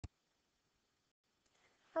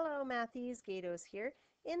Hello, Matthews, Gatos here.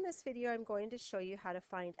 In this video, I'm going to show you how to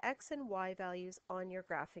find x and y values on your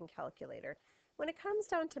graphing calculator. When it comes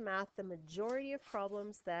down to math, the majority of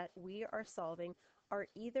problems that we are solving are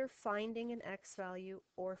either finding an x value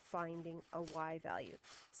or finding a y value.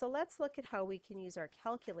 So let's look at how we can use our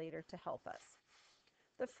calculator to help us.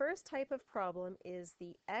 The first type of problem is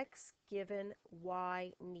the x given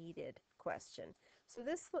y needed question. So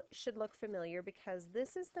this should look familiar because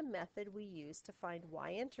this is the method we use to find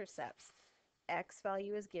y-intercepts. X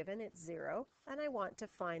value is given, it's 0, and I want to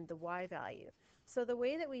find the y value. So the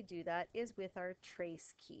way that we do that is with our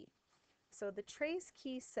trace key. So the trace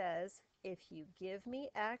key says, if you give me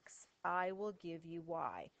x, I will give you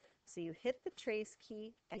y. So you hit the trace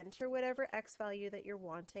key, enter whatever x value that you're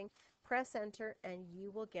wanting, press enter, and you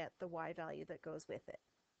will get the y value that goes with it.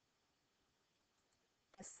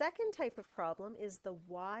 The second type of problem is the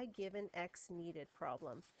y given x needed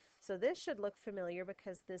problem. So this should look familiar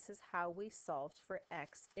because this is how we solved for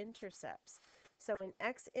x-intercepts. So in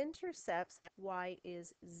x-intercepts, y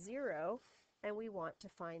is 0, and we want to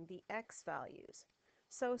find the x values.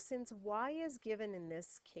 So since y is given in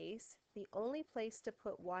this case, the only place to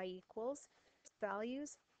put y equals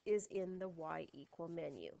values is in the y equal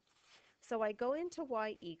menu. So I go into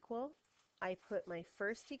y equal, I put my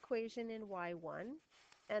first equation in y1,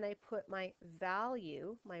 and I put my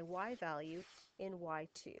value, my y value, in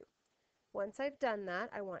y2. Once I've done that,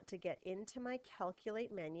 I want to get into my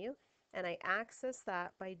calculate menu, and I access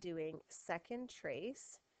that by doing second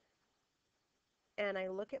trace. And I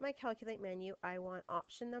look at my calculate menu, I want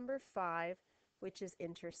option number 5, which is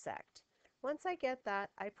intersect. Once I get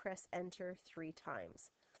that, I press enter 3 times.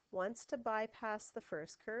 Once to bypass the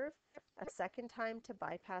first curve, a second time to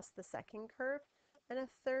bypass the second curve, and a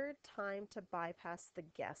third time to bypass the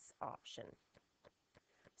guess option.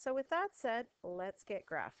 So with that said, let's get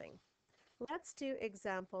graphing. Let's do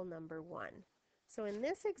example number 1. So in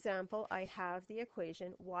this example, I have the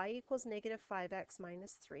equation y equals negative 5x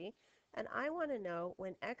minus 3, and I want to know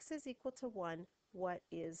when x is equal to 1, what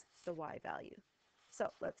is the y value? So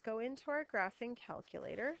let's go into our graphing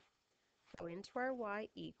calculator, go into our y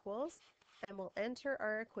equals, and we'll enter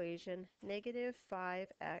our equation negative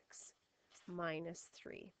 5x minus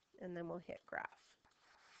 3, and then we'll hit graph.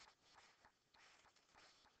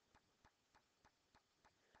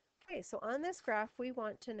 Okay, so on this graph, we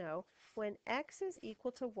want to know when x is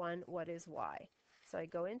equal to 1, what is y? So I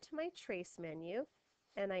go into my trace menu,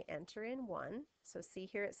 and I enter in 1. So see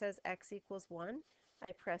here it says x equals 1.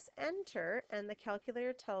 I press enter, and the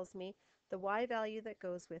calculator tells me the y value that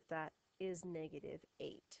goes with that is negative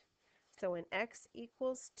 8. So when x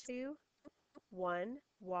equals 2, 1,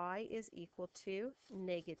 y is equal to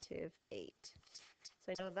negative 8.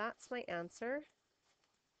 So I know that's my answer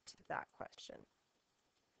to that question.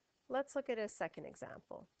 Let's look at a second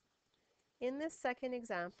example. In this second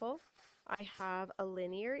example, I have a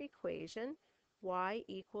linear equation, y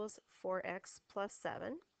equals 4x plus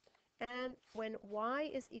 7. And when y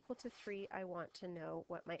is equal to 3, I want to know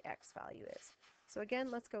what my x value is. So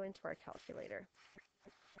again, let's go into our calculator.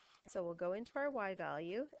 So we'll go into our y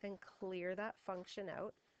value and clear that function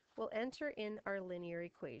out. We'll enter in our linear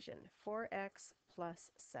equation, 4x plus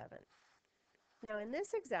 7. Now in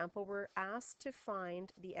this example, we're asked to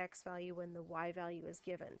find the x value when the y value is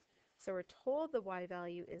given. So we're told the y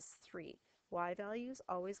value is 3. Y values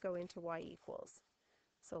always go into y equals.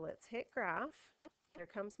 So let's hit graph. There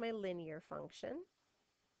comes my linear function.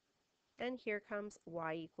 And here comes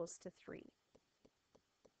y equals to 3.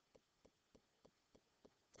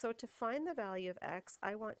 So to find the value of x,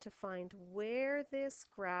 I want to find where this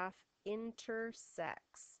graph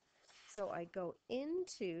intersects. So I go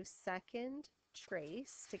into second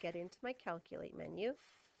trace to get into my calculate menu.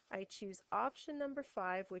 I choose option number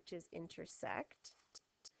 5, which is intersect,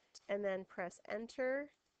 and then press enter,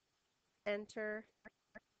 enter,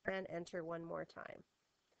 and enter one more time.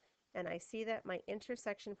 And I see that my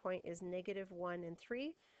intersection point is negative 1 and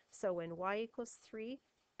 3. So when y equals 3,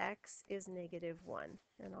 x is negative 1.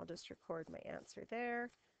 And I'll just record my answer there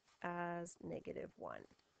as negative 1.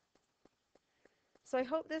 So I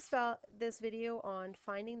hope this video on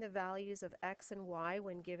finding the values of x and y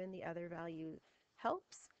when given the other value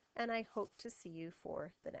helps, and I hope to see you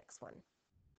for the next one.